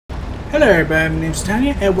Hello everybody, my name's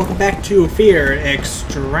Tanya, and welcome back to F.E.A.R.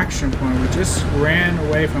 Extraction Point. We just ran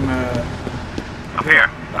away from a... Up here.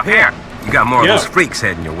 You got more of those freaks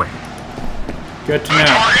heading your way. Good to know.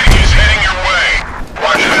 Target is heading your way.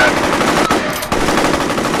 Watch that.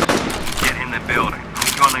 Get in the building.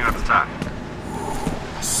 Who's on the other side?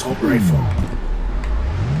 Assault rifle.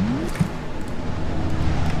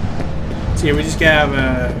 See, we just got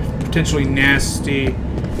a potentially nasty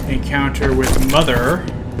encounter with Mother.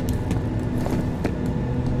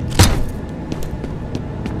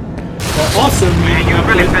 Also meeting up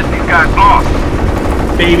really with pissed these guys off.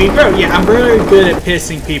 Baby Bro. Yeah, I'm really good at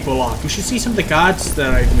pissing people off. You should see some of the gods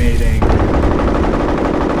that I've made.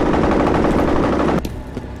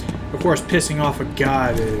 Of course, pissing off a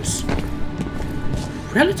god is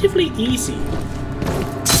relatively easy.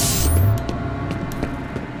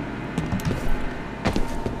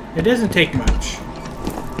 It doesn't take much.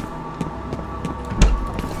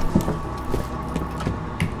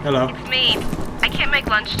 Hello. It's me. I can't make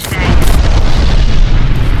lunch today.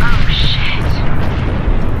 Oh, shit.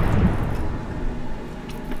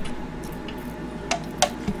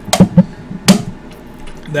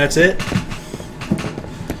 That's it?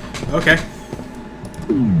 Okay.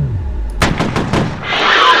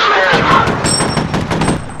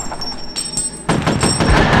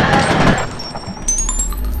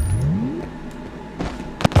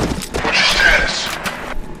 What's your status?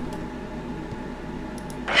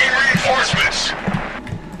 Need reinforcements.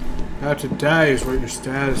 About to die is what your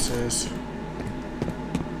status is.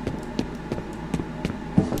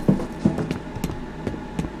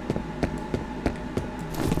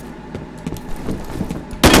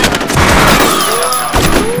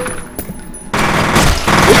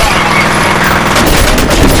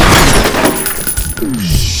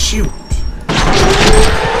 Shoot!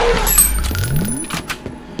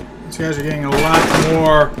 These guys are getting a lot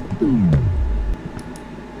more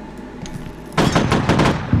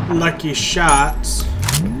lucky shots.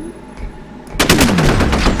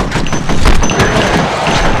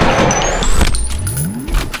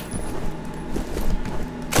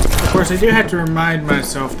 Of course, I do have to remind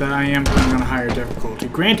myself that I am playing on a higher difficulty.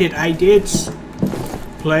 Granted, I did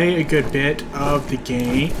play a good bit of the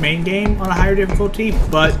main game on a higher difficulty,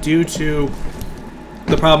 but due to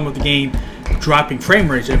the problem of the game dropping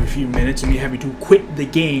frame rates every few minutes and me having to quit the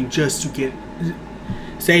game just to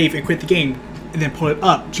save and quit the game and then pull it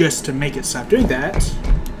up just to make it stop doing that,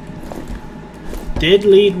 did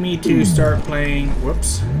lead me to start playing,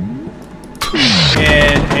 in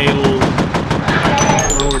a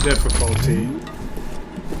lower difficulty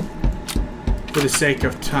for the sake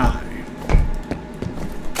of time.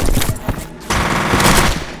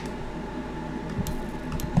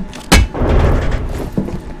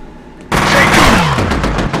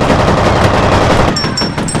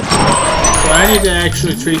 I need to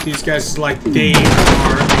actually treat these guys like they are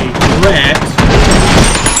a threat,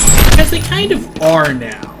 because they kind of are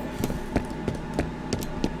now.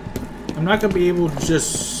 I'm not going to be able to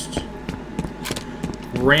just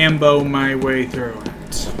Rambo my way through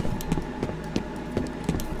it.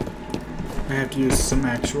 I have to use some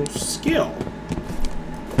actual skill.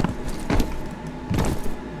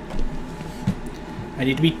 I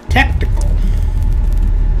need to be tactical.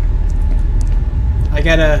 I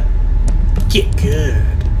gotta get good,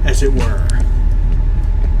 as it were.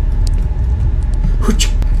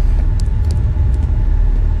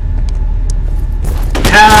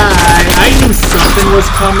 Hi! I knew something was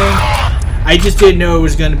coming. I just didn't know it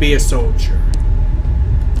was going to be a soldier.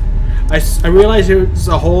 I realized it was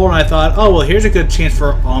a hole, and I thought, oh, well, here's a good chance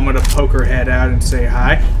for Alma to poke her head out and say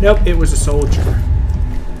hi. Nope, it was a soldier.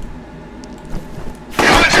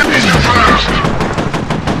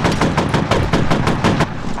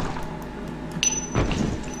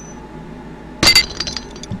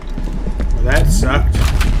 That sucked.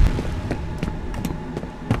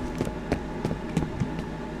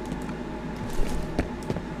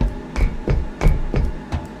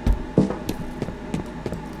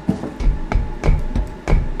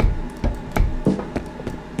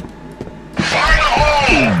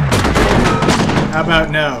 How about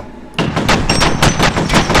no?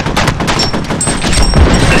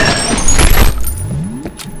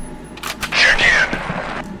 Check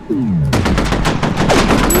in.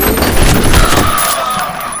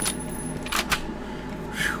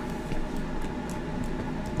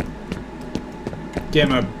 Get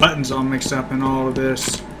my buttons all mixed up in all of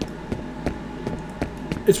this.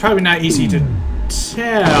 It's probably not easy to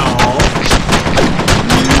tell.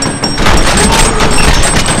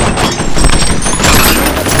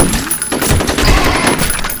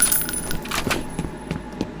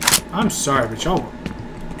 I'm sorry, but y'all were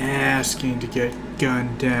asking to get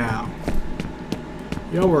gunned down.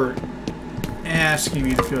 Y'all were asking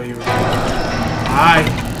me to feel you were.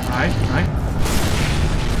 Aye.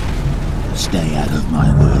 Stay out of my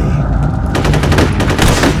way.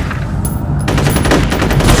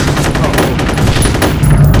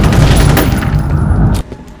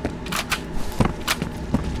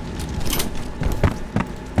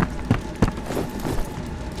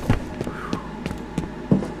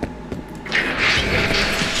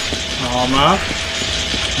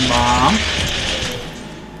 Mom.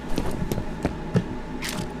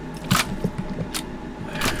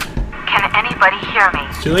 Can anybody hear me?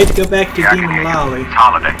 It's too late to go back to Demon Lolly. It's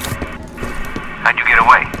Holiday. How'd you get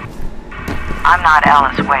away? I'm not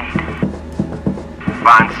Alice Wade.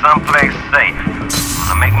 Find someplace safe.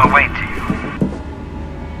 I'll make my way to you.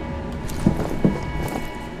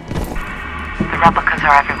 The replicas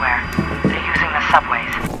are everywhere. They're using the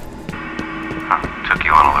subways. Huh. Took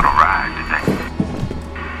you on a little ride, did they?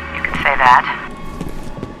 You could say that.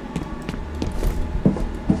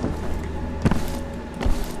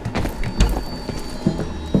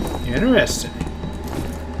 Interesting.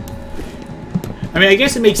 I mean, I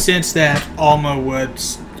guess it makes sense that Alma would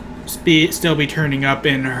still be turning up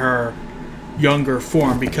in her younger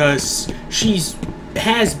form because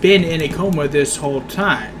has been in a coma this whole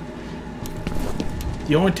time.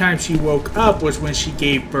 The only time she woke up was when she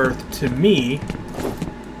gave birth to me.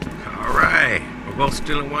 Alright, we're both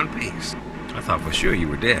still in one piece. I thought for sure you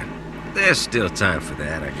were dead. There's still time for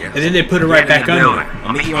that, I guess. And then they put her right back in the under. building.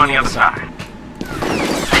 I'll meet you on the other side.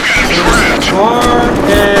 As far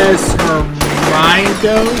as her mind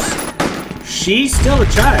goes, she's still a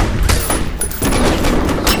child.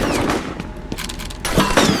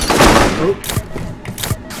 Oh.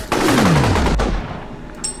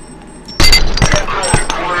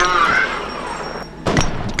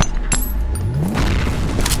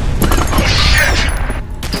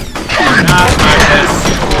 Not my best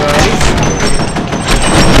clothes.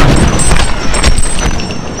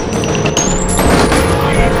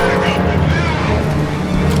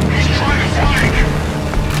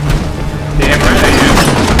 Damn right I am.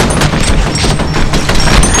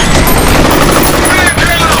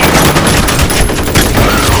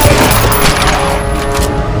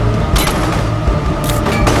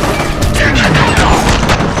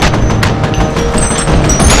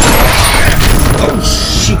 Oh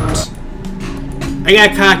shoot! I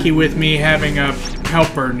got cocky with me having a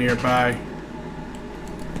helper nearby.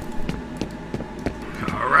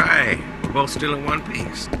 Alright, we're both still in one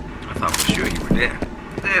piece. I thought for sure you were dead.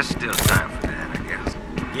 There's still time for that, I guess.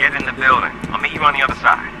 Get in the building. I'll meet you on the other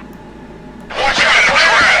side. Watch out, you're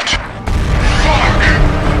trapped! Fuck!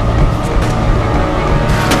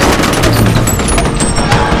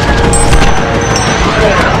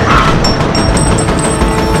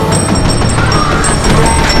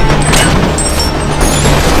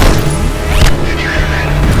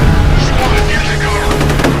 Squad, get to cover!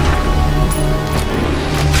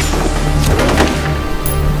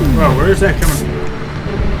 Whoa, where is that coming from?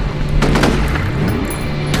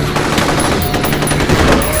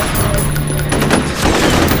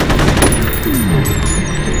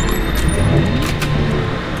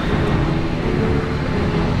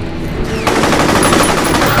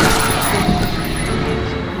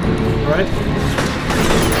 Right?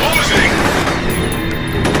 Closing!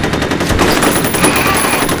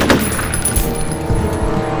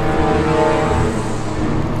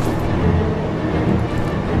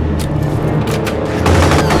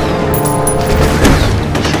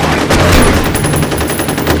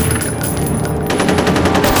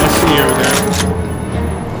 I see you over there.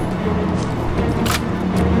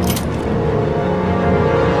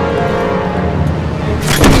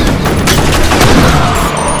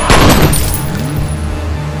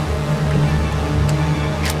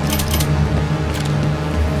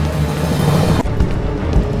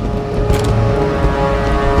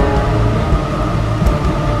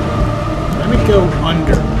 Let me go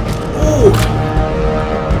under. Ooh!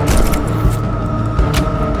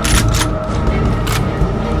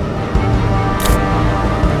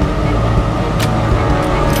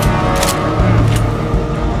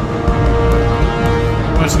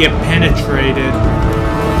 Must get penetrated.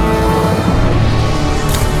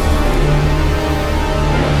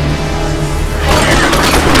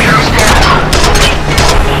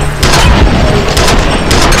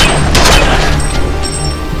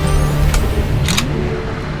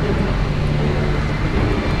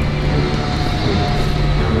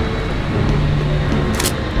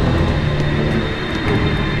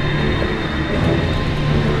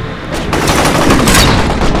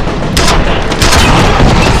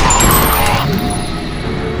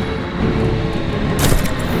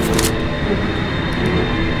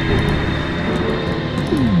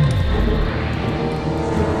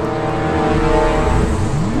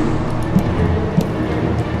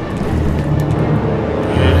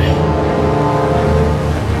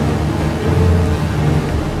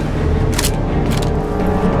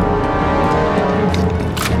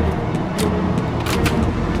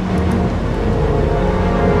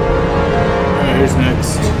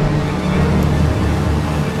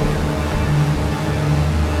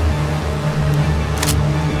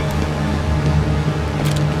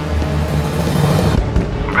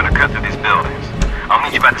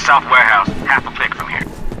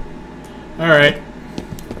 Alright.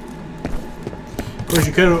 Of course,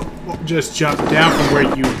 you could have just jumped down from where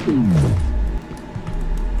you were.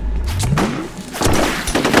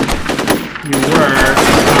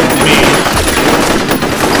 Me.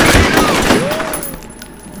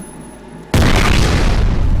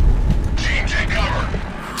 Team, take cover.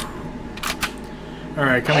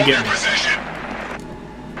 Alright, come and Hold get your me. position.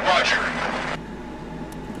 Roger.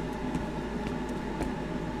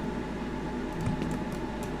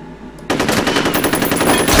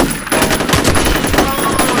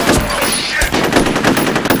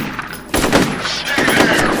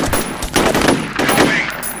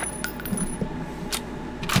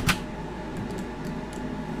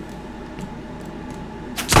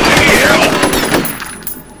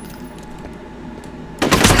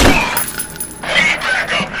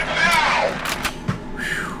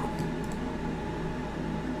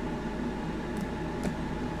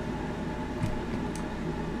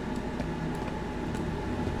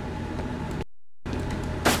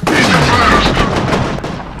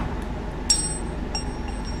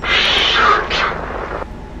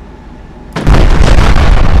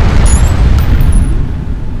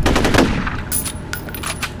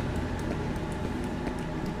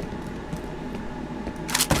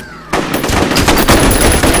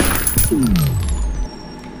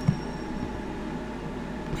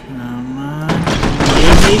 Come on.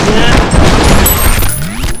 Give me that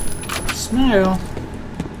smile.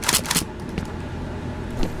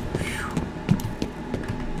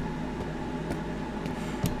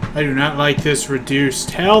 I do not like this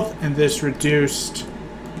reduced health and this reduced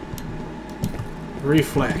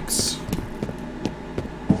reflex.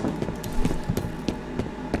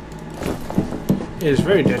 It is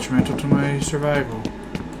very detrimental to my survival.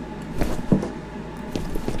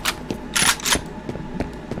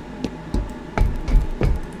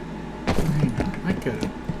 I could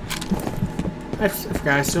have. I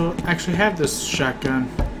forgot I still actually have this shotgun.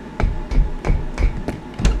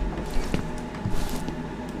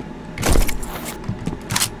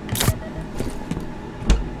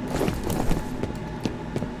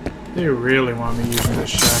 They really want me using this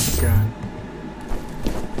shotgun.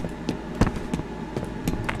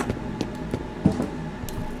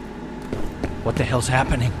 What the hell's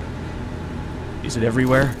happening? Is it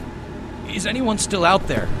everywhere? Is anyone still out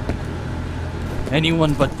there?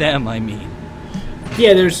 Anyone but them, I mean.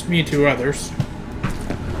 Yeah, there's me and two others.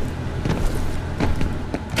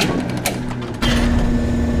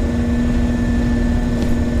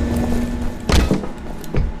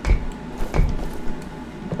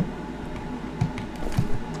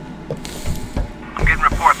 I'm getting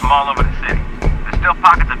reports from all over the city. There's still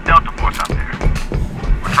pockets of Delta Force out there.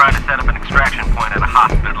 We're trying to set up an extraction point at a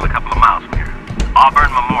hospital a couple of miles from here.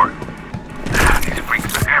 Auburn Memorial. These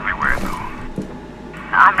freaks are everywhere, though.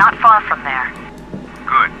 I'm not far from there.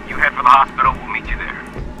 Good. You head for the hospital. We'll meet you there.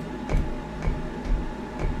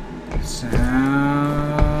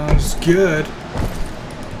 Sounds good.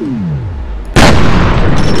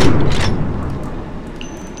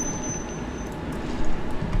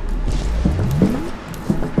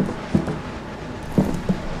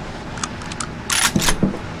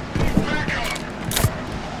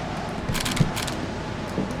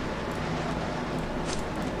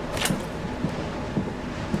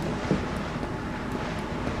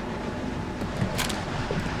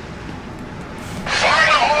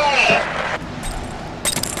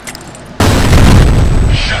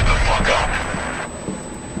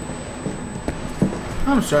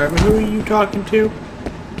 I'm sorry, but who are you talking to?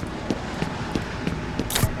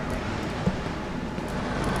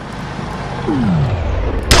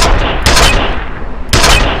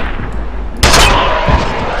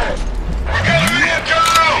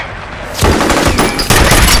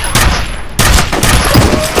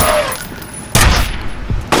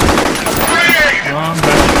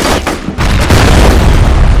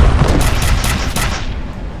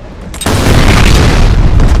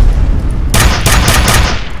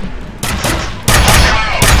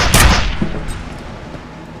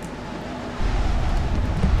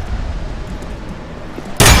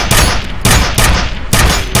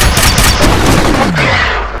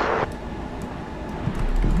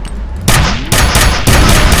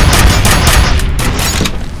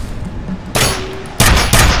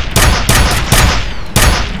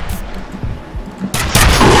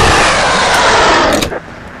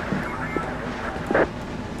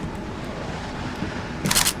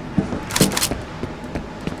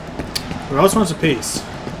 Who else wants a piece?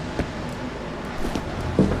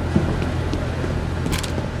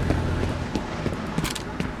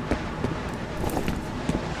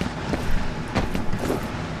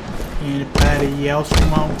 Anybody else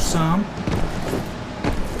want some?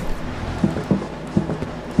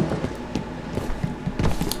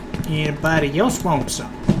 Anybody else want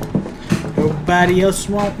some? Nobody else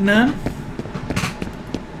want none?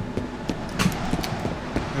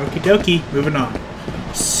 Okie dokie, moving on.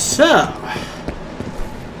 So,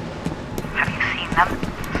 Have you seen them?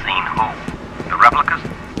 Seen who? The replicas?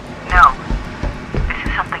 No. This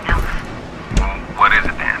is something else. What is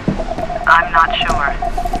it then? I'm not sure.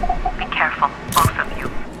 Be careful, both of you.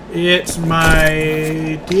 it's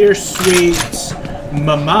my dear sweet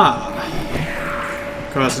mama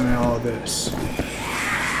causing all of this.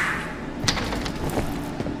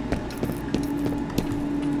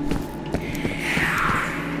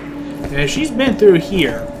 And she's been through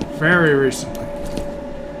here very recently.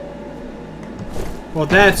 Well,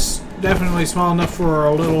 that's definitely small enough for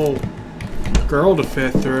a little girl to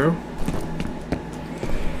fit through.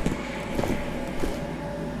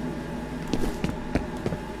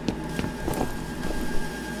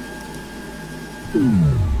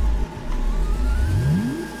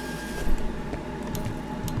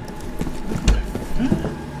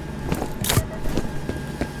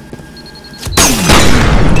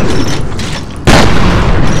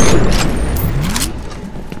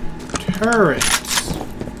 Turrets.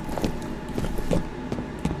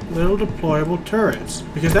 Little deployable turrets.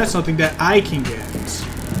 Because that's something that I can get.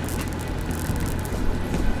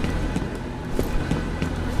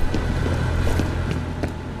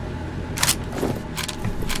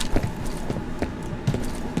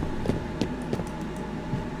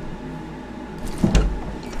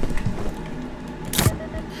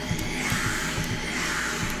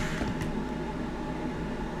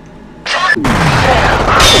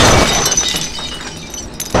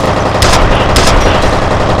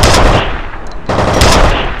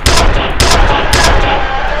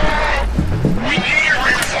 We need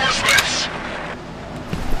reinforcements.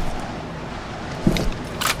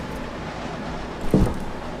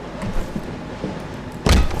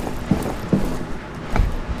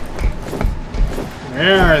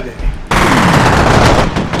 Where are they?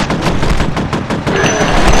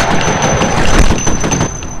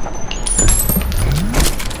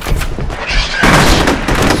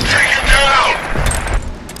 Take him down.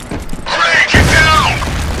 Gray, get down.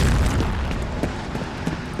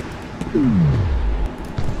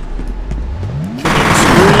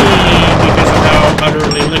 Because of how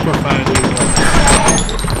utterly liquefied he was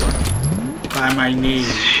by my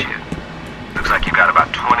knees. Shit. Looks like you got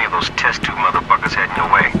about 20 of those test tube motherfuckers heading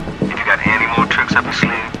your way. If you got any more tricks up your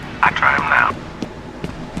sleeve, I try them now.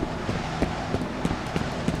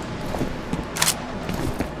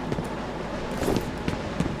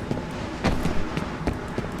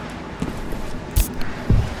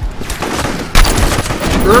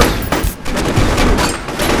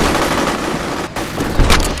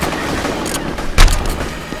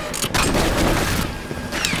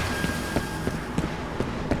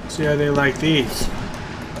 See how they like these.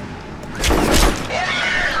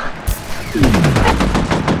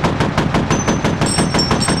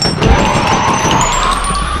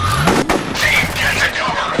 Team, get to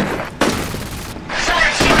cover.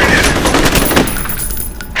 Find sighted.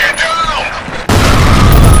 Get down.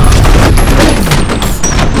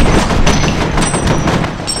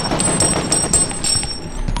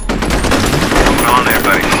 Hold on there,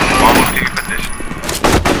 buddy. Almost to your position.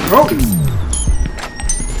 Oh!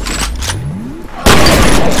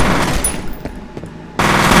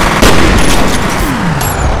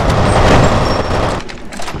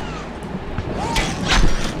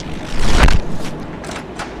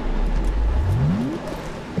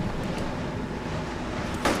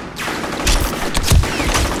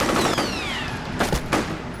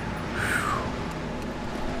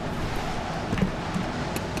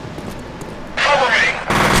 Cover me.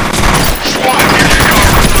 SWAT, get to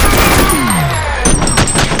cover.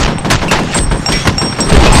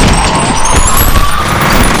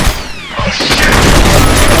 Oh shit.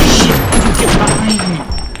 Get behind me!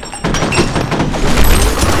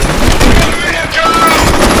 Get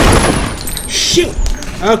down. Shoot!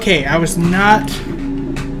 Okay, I was not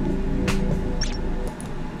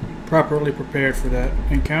properly prepared for that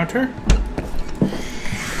encounter.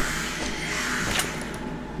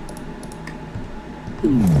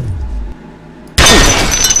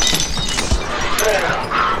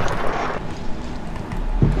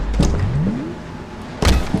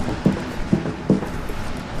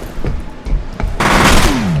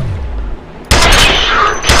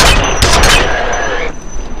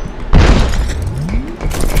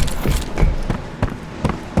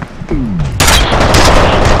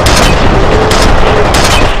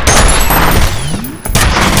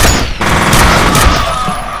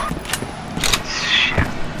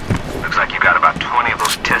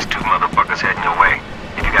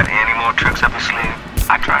 tricks up your sleeve,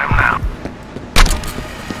 I try them now.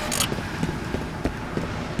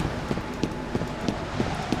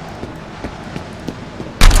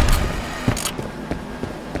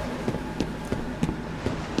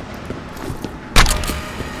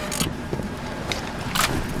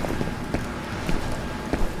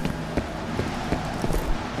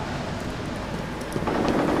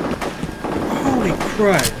 Holy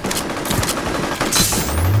crud.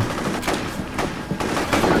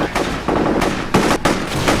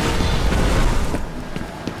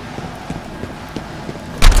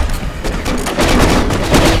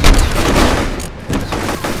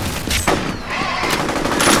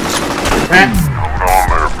 Hold on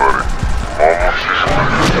there, buddy. Almost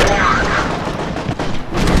there.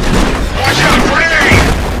 Watch out, grenade!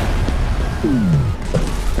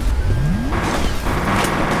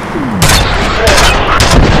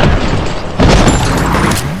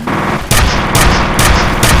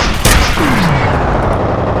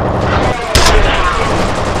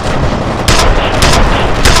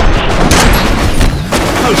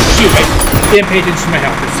 Oh shoot, I didn't pay attention to my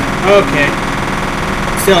health this time. Okay.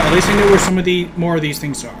 Still, at least I know where some of the more of these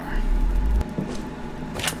things are.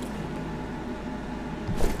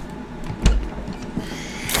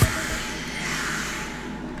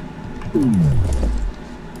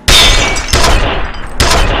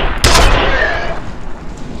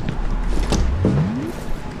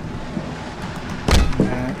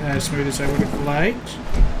 Not as smooth as I would have liked.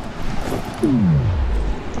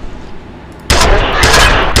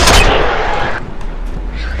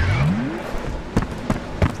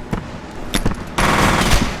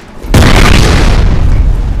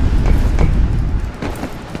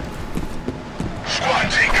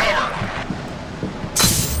 Squad, take cover.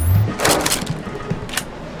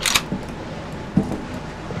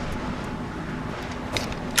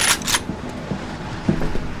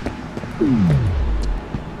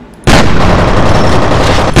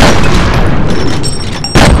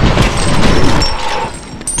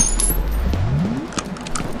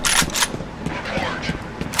 Report.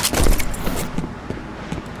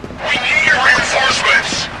 We need your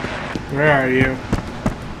reinforcements. Where are you?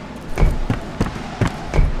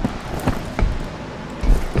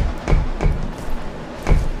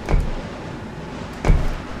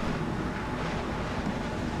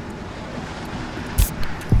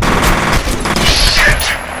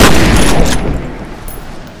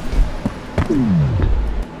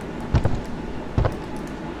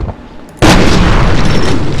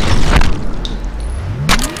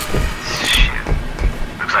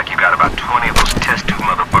 Looks like you got about 20 of those test tube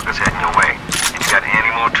motherfuckers heading your way. If you got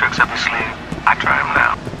any more tricks up your sleeve, I try them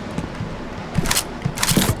now.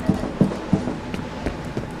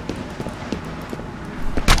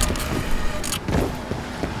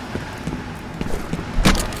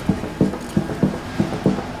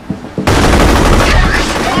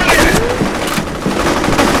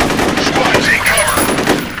 Squad, take cover.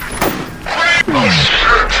 Oh,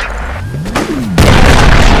 shit.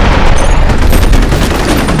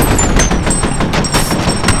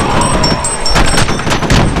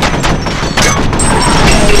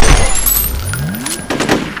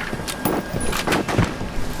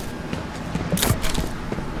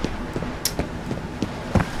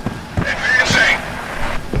 Advancing.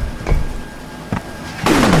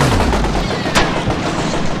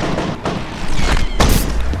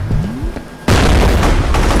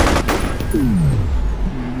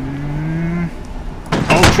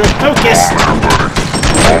 Ultra focus!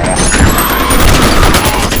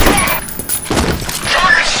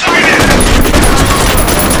 Target sighted.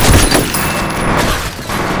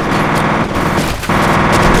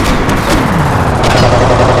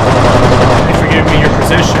 Thanks for giving me your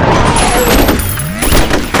position.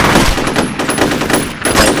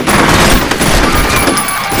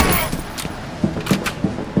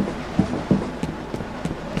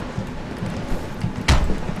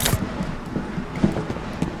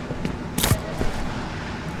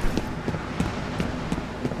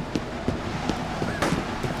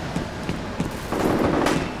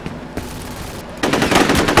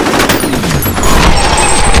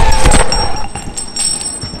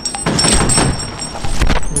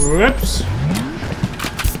 Whoops.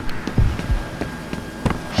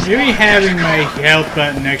 Maybe having my health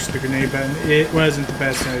button next to the grenade button, it wasn't the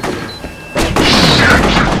best idea.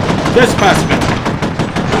 Just a possibility.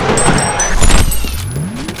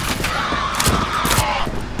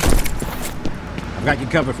 I've got you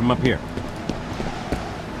covered from up here.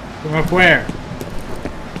 From up where?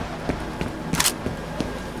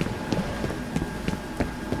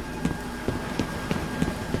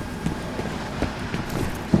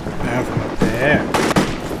 From up there.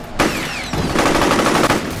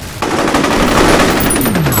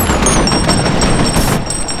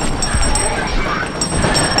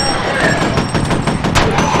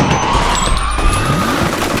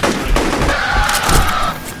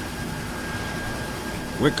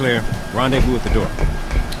 We're clear. Rendezvous at the door.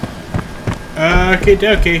 Okay,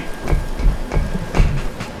 dokie.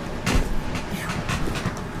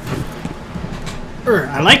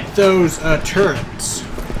 I like those turrets.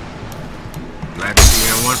 Glad to see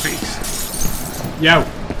you in one piece. Yo.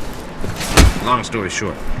 Long story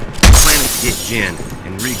short, I'm planning to get Jen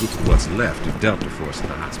and regroup with what's left of Delta Force in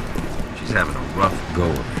the hospital. She's having a rough go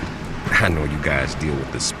of it. I know you guys deal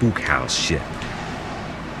with the spook house shit.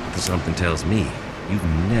 But something tells me you've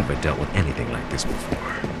never dealt with anything like this before.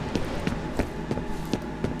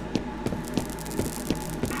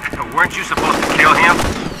 Weren't you supposed to kill him?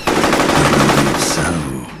 So,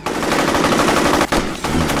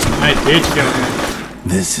 I did kill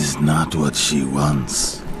him. this is not what she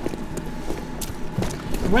wants.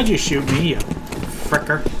 Why'd you shoot me, you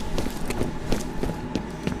fricker?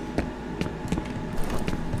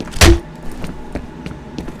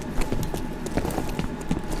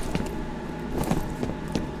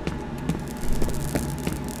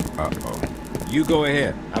 Uh-oh. You go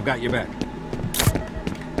ahead. I've got your back.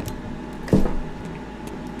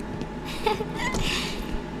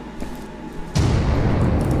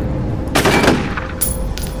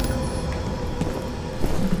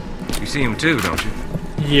 You see him too, don't you?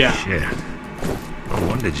 Yeah. Shit. No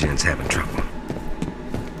wonder Jen's having trouble.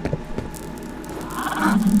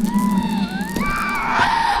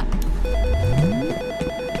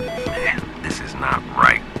 Man, this is not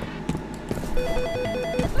right.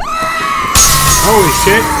 Holy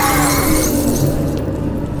shit.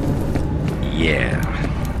 Yeah.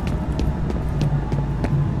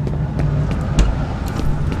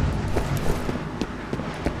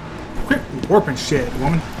 Quit warping shit,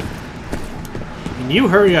 woman. And you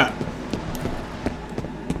hurry up.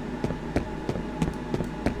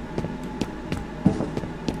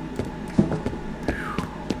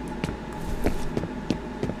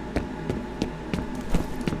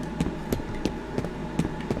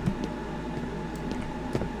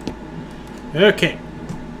 Okay.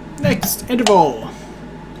 Next interval.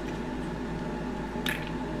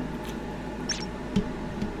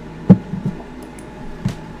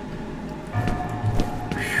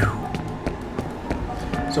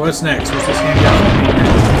 So what's next? What's this handout?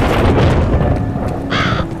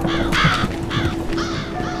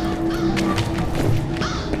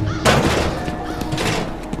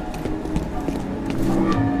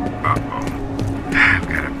 I've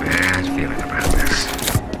got a bad feeling about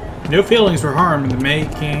this. No feelings were harmed in the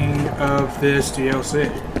making of this DLC.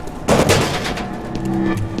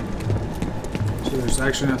 So there's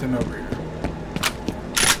actually nothing over here.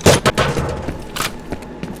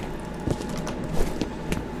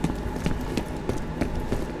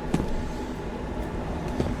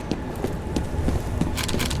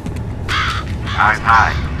 Eyes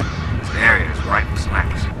high. This area is ripe for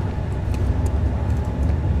snipers.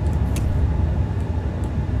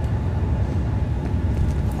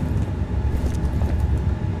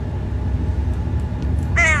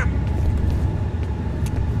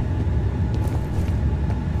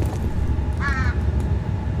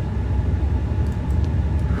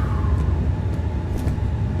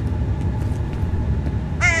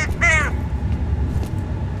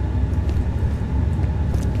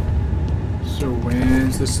 So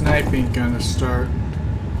when's the sniping gonna start?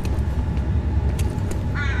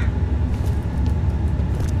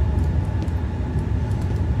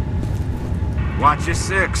 Watch your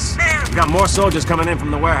six. We got more soldiers coming in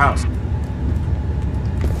from the warehouse.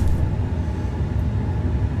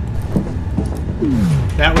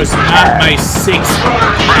 That was not my 6.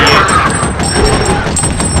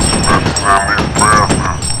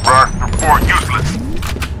 Back to Fort Useless.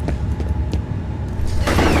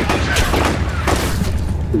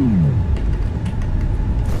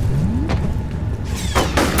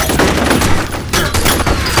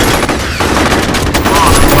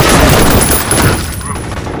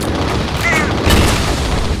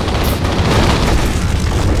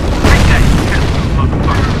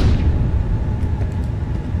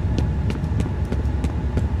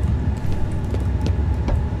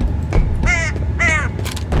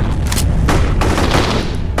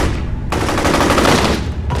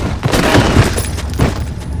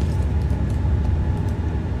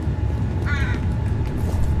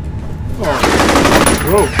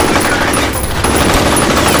 Whoa.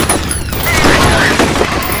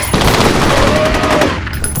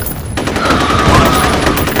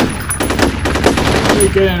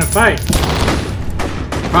 Pretty good in a fight.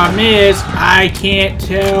 Problem is, I can't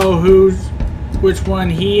tell which one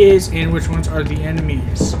he is and which ones are the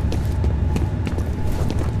enemies.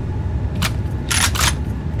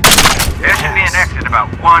 There should be an exit about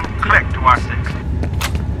 1 click to our 6.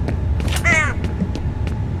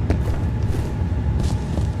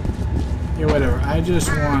 I just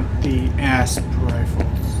want the ASP rifles.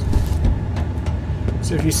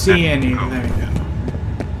 So if you see any, let me know.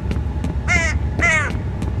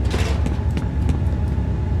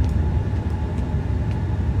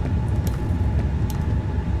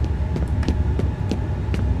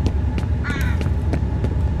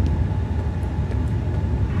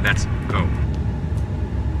 Let's go.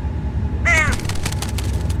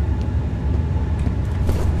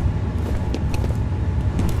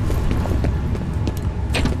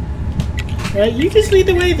 Right, you just lead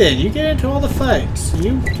the way then. You get into all the fights.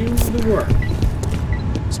 You do the work.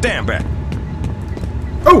 Stand back.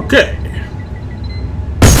 Okay.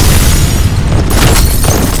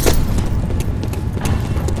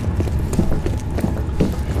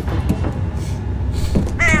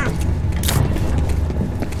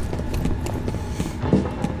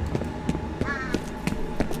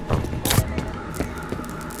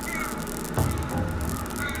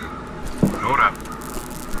 Hold up.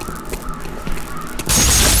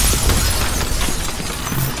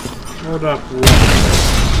 Hold up.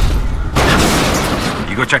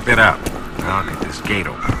 You go check that out. I'll get this gate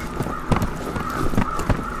open.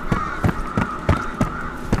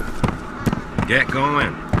 Get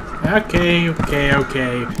going.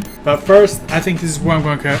 Okay. But first, I think this is where I'm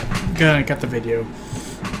gonna cut the video.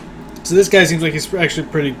 So this guy seems like he's actually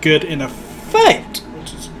pretty good in a fight,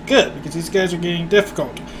 which is good because these guys are getting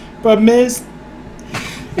difficult. Problem is,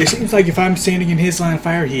 it seems like if I'm standing in his line of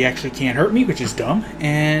fire, he actually can't hurt me, which is dumb,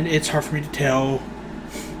 and it's hard for me to tell.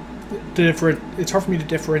 It's hard for me to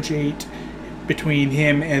differentiate between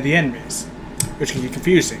him and the enemies, which can be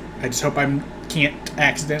confusing. I just hope I can't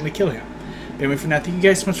accidentally kill him. But anyway, for now, thank you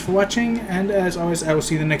guys so much for watching, and as always, I will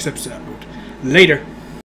see you in the next episode. Later.